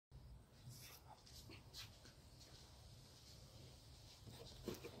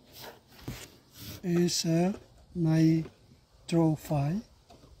Acer Nitro 5.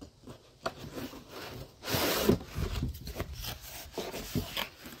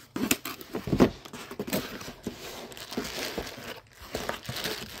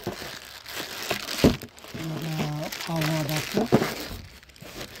 Power adapter.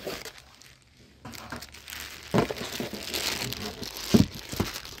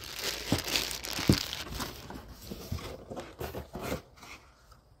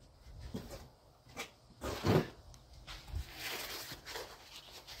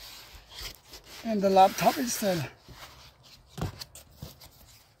 And the laptop itself.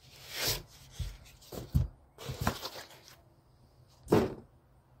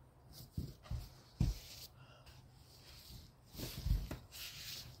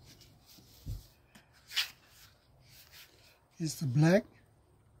 It's the black.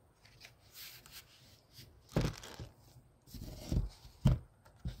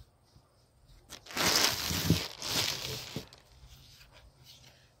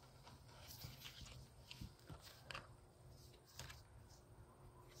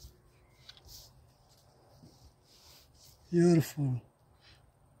 Beautiful.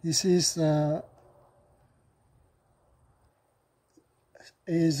 This is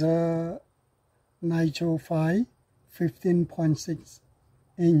Acer Nitro 5, 15.6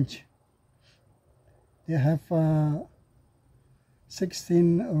 inch. They have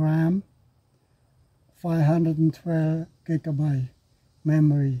 16 RAM, 512 gigabyte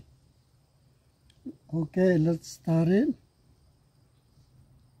memory. Okay, let's start it.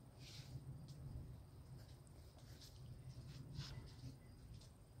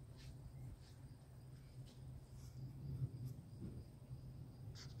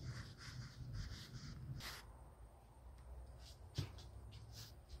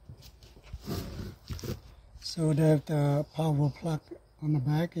 So they have the power plug on the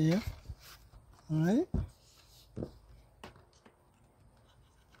back here. All right.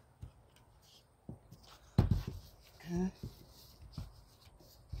 Okay.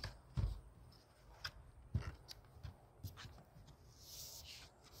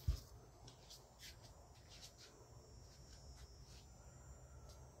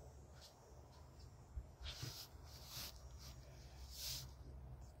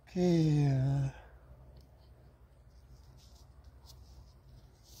 Okay.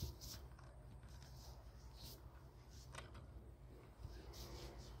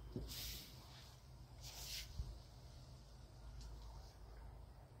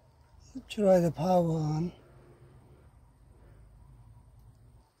 Try the power on.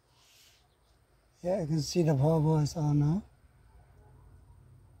 Yeah, I can see the power is on now.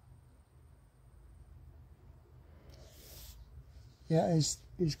 Yeah,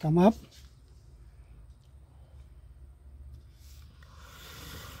 it's come up.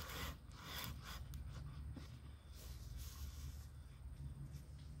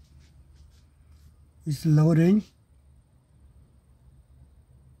 It's loading.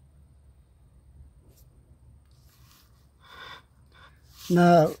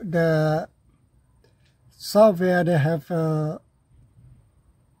 Now the software they have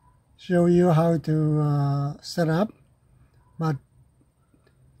show you how to set up, but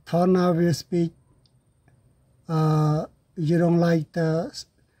Tona will speak. You don't like the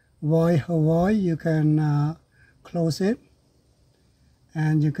her voice, you can close it,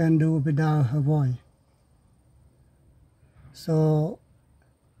 and you can do without her voice. So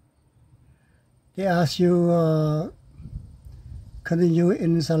they ask you continue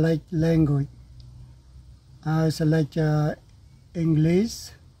in select language. I select English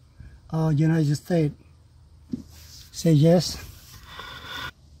or United States. Say yes.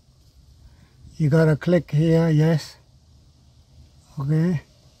 You gotta click here, yes. Okay.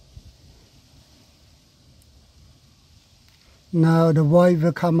 Now the voice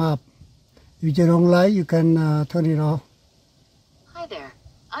will come up. If you don't like, you can turn it off. Hi there,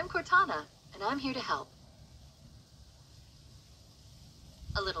 I'm Cortana, and I'm here to help.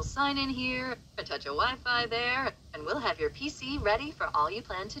 A little sign in here, a touch of Wi-Fi there, and we'll have your PC ready for all you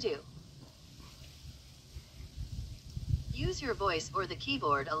plan to do. Use your voice or the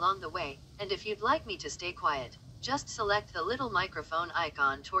keyboard along the way, and if you'd like me to stay quiet, just select the little microphone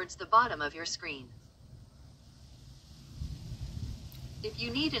icon towards the bottom of your screen. If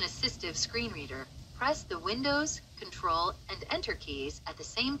you need an assistive screen reader, press the Windows, Control, and Enter keys at the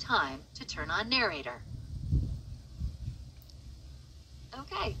same time to turn on narrator.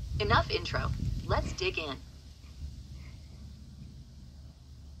 Okay, enough intro. Let's dig in.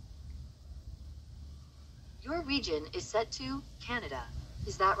 Your region is set to Canada.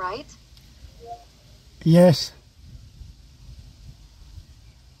 Is that right? Yes.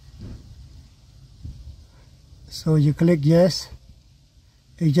 So you click yes.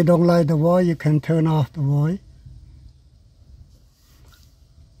 If you don't like the voice, you can turn off the voice.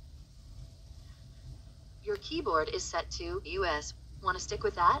 Your keyboard is set to US. Want to stick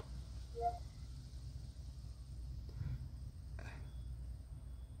with that?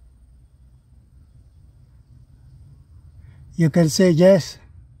 You can say yes.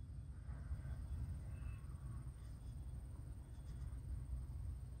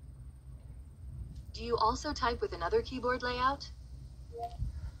 Do you also type with another keyboard layout?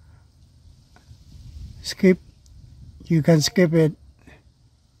 Skip. You can skip it.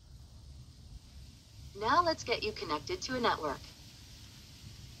 Now let's get you connected to a network.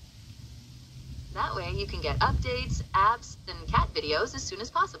 That way you can get updates, apps, and cat videos as soon as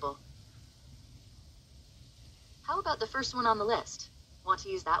possible. How about the first one on the list? Want to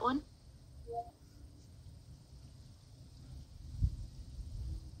use that one?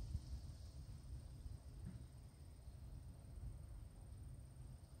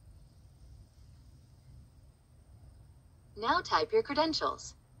 Now type your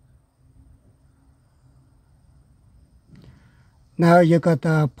credentials. Now you got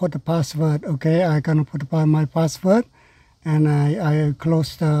to put the password. Okay, I'm gonna put my password, and I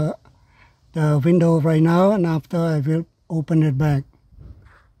close the window right now, and after I will open it back.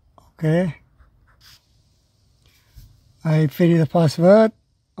 Okay, I finish the password.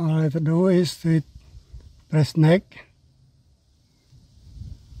 All I have to do is to press next.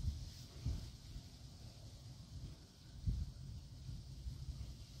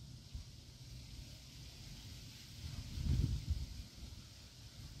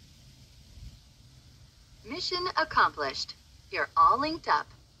 Mission accomplished. You're all linked up.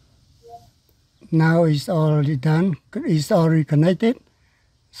 Now it's already done. It's already connected.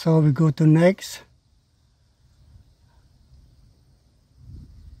 So we go to next.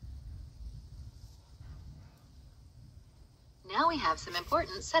 Now we have some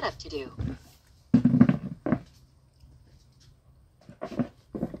important setup to do.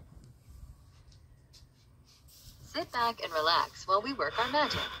 Sit back and relax while we work our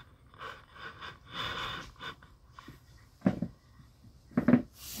magic.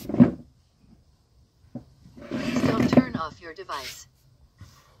 Please don't turn off your device.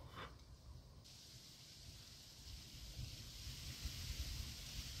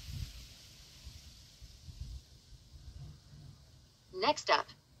 Next up,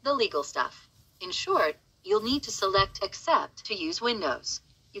 the legal stuff. In short, you'll need to select Accept to use Windows.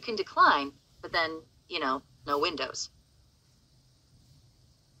 You can decline, but then, no Windows.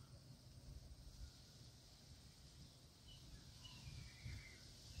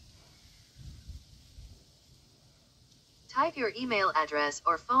 Type your email address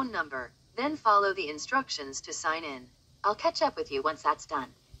or phone number, then follow the instructions to sign in. I'll catch up with you once that's done.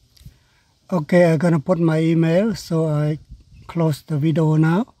 Okay, I'm gonna put my email, so I close the video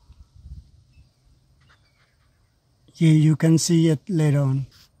now. You can see it later on.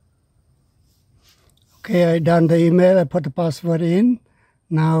 Okay, I done the email. I put the password in.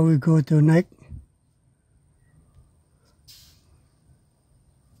 Now we go to next.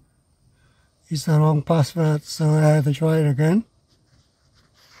 It's the wrong password, so I have to try it again.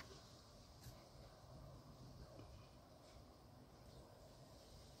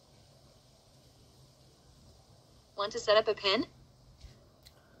 Want to set up a PIN?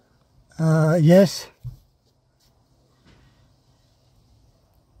 Yes.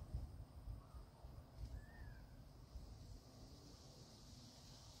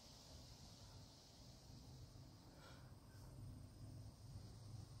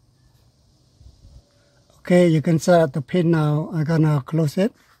 Okay, you can set up the pin now. I'm gonna close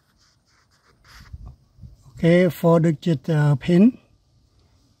it. Okay, 4-digit pin.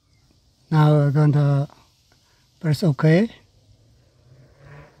 Now I'm gonna press OK.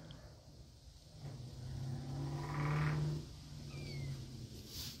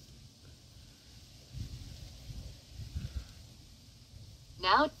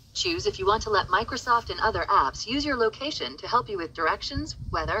 Now, choose if you want to let Microsoft and other apps use your location to help you with directions,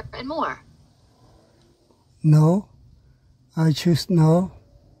 weather, and more. No. I choose no.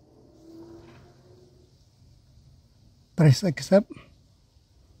 Press accept.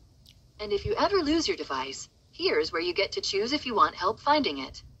 And if you ever lose your device, here's where you get to choose if you want help finding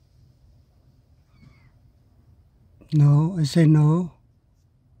it. No, I say no.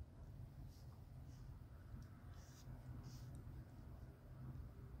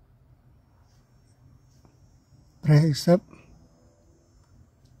 Press accept.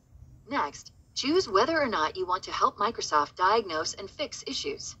 Next, choose whether or not you want to help Microsoft diagnose and fix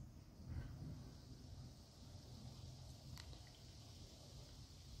issues.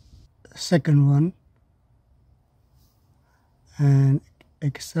 Second one. and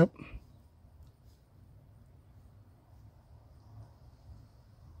accept.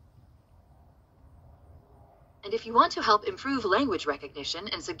 And if you want to help improve language recognition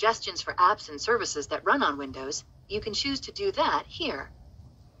and suggestions for apps and services that run on Windows, you can choose to do that here.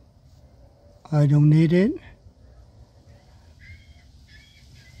 I don't need it.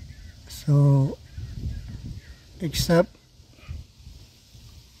 So accept.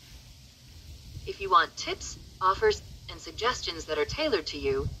 If you want tips, offers, and suggestions that are tailored to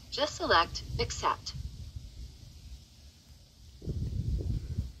you, just select Accept.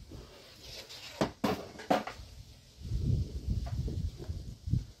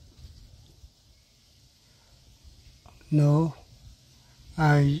 No.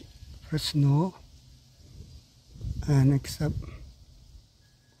 I press no and accept.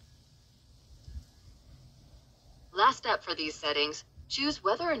 Last step for these settings, choose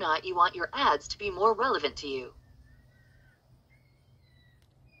whether or not you want your ads to be more relevant to you.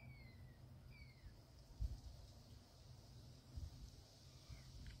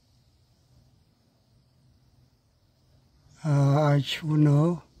 I choose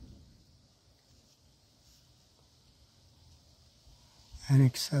no and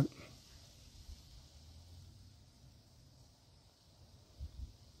accept.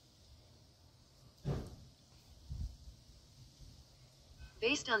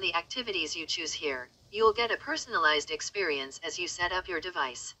 Based on the activities you choose here, you will get a personalized experience as you set up your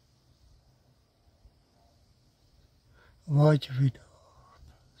device. Watch video.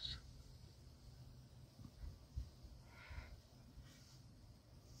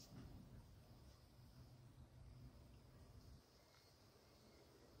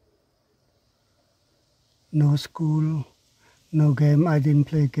 No school, no game. I didn't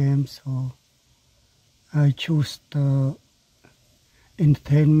play games, so I choose the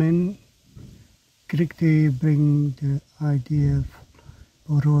entertainment. Quickly bring the idea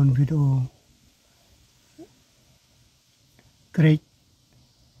for on video. Great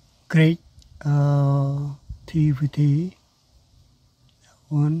activity.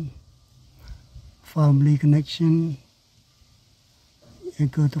 One family connection. I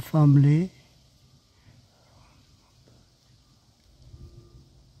go to family.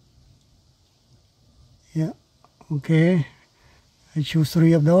 Yeah, okay. I choose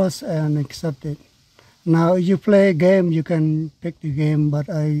 3 of those and accept it. Now, if you play a game, you can pick the game, but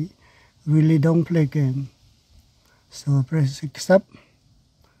I really don't play game. So press accept.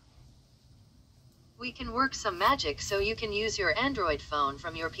 We can work some magic so you can use your Android phone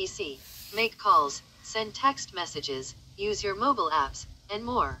from your PC, make calls, send text messages, use your mobile apps, and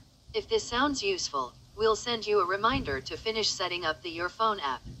more. If this sounds useful, we'll send you a reminder to finish setting up the Your Phone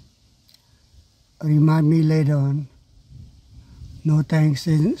app. Remind me later on. No thanks,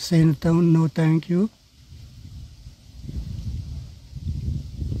 Senator. No thank you.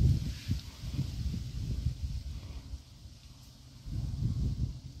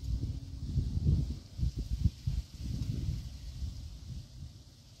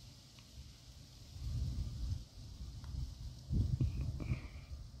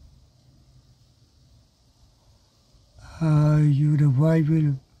 You device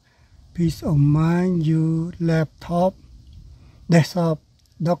will peace of mind. You laptop, desktop,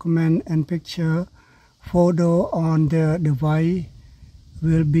 document and picture, photo on the device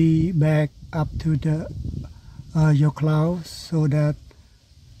will be back up to the your cloud, so that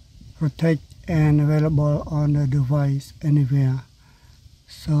protect and available on the device anywhere.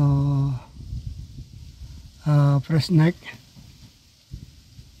 So press next.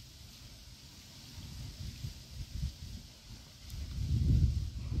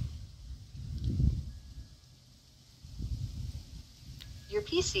 Your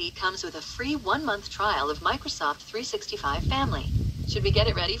PC comes with a free 1-month trial of Microsoft 365 Family. Should we get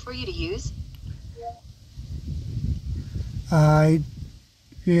it ready for you to use?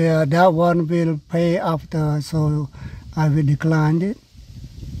 Yeah, that one will pay after, so I will decline it.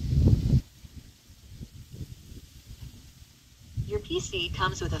 Your PC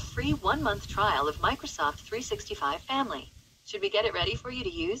comes with a free 1-month trial of Microsoft 365 Family. Should we get it ready for you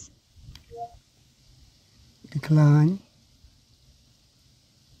to use? Decline.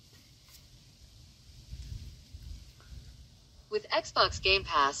 With Xbox Game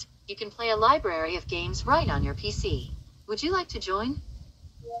Pass, you can play a library of games right on your PC. Would you like to join?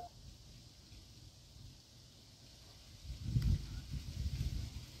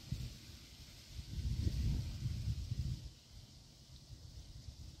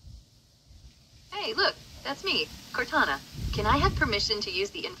 Hey, look, that's me, Cortana. Can I have permission to use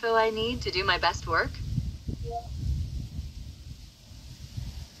the info I need to do my best work?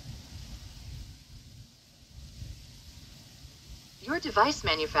 Your device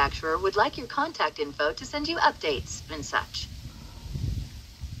manufacturer would like your contact info to send you updates and such.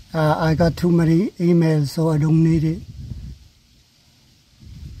 I got too many emails, so I don't need it.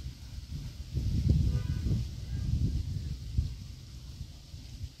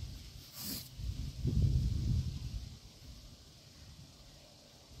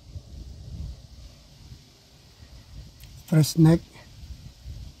 Press next.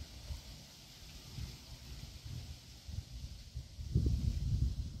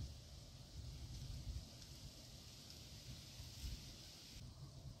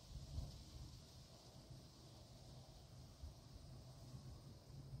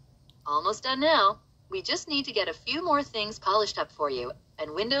 Almost done now. We just need to get a few more things polished up for you,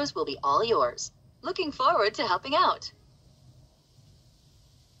 and Windows will be all yours. Looking forward to helping out.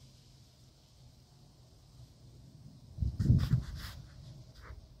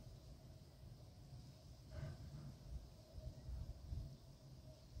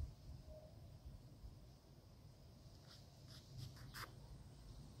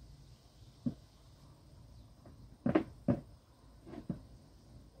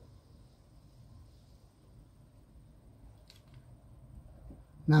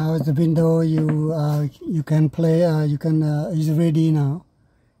 Now the window you can play. It's ready now.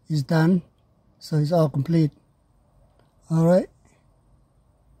 It's done, so it's all complete. All right.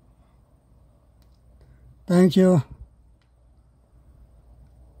 Thank you.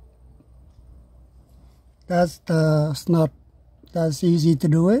 That's easy to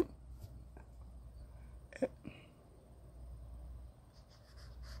do it.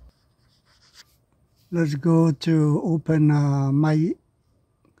 Let's go to open my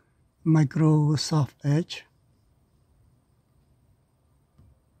Microsoft Edge.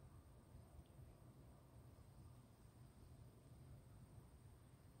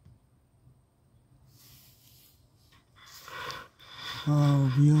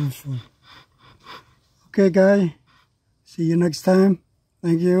 Oh, beautiful. Okay, guys. See you next time.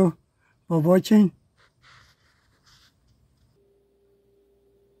 Thank you for watching.